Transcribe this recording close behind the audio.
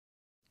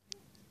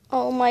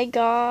Oh my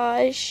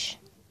gosh.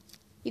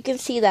 You can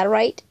see that,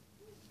 right?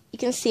 You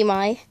can see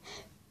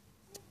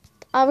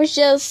I was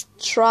just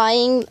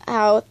trying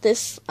out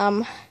this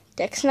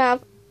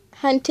dexnav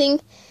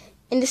hunting,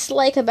 and it's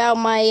like about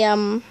my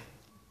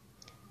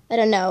I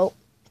don't know,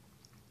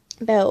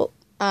 about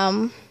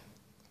I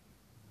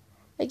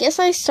guess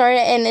I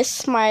started, and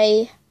it's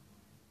my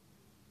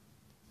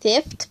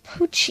 5th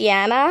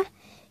pochyena,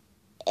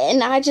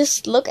 and I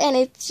just look, and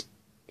it's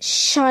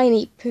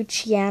shiny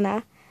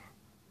pochyena.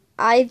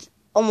 I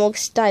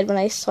almost died when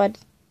I saw it.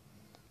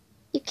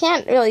 You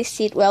can't really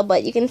see it well,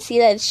 but you can see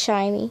that it's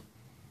shiny.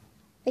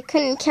 I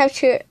couldn't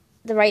capture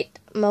the right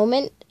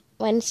moment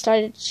when it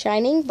started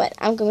shining, but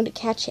I'm going to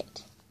catch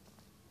it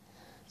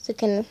so you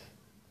can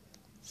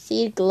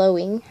see it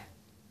glowing.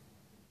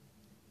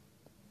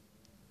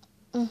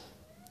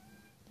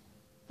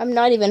 I'm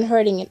not even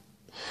hurting it.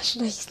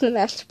 Should I use the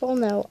master ball?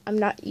 No, I'm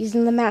not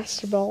using the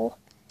master ball.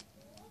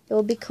 It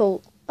will be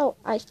cool. Oh,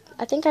 I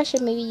think I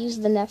should maybe use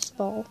the nest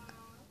ball.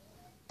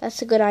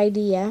 That's a good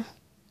idea.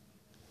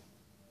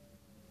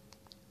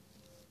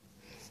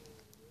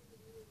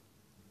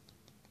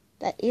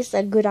 That is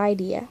a good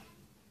idea.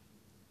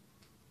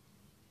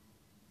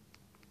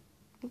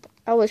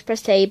 I always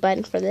press the A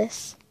button for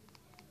this.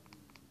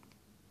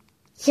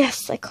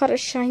 Yes, I caught a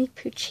shiny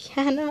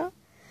pochyena.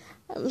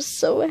 I'm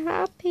so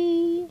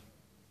happy.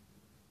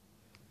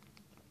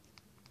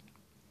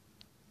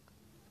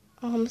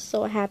 Oh, I'm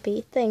so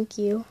happy. Thank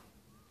you.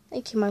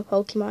 Thank you, my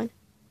Pokemon.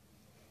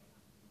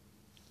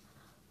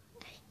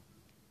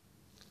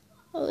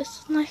 Oh,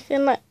 it's like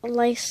a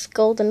nice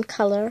golden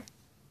color.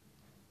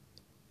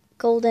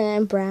 Golden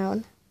and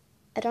brown.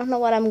 I don't know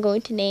what I'm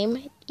going to name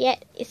it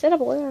yet. Is it a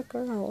boy or a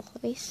girl?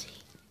 Let me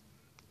see.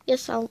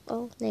 Yes,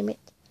 I'll name it.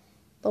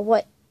 But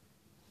what?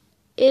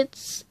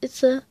 It's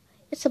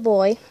a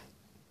boy.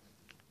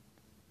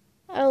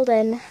 Oh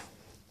then.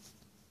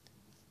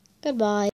 Goodbye.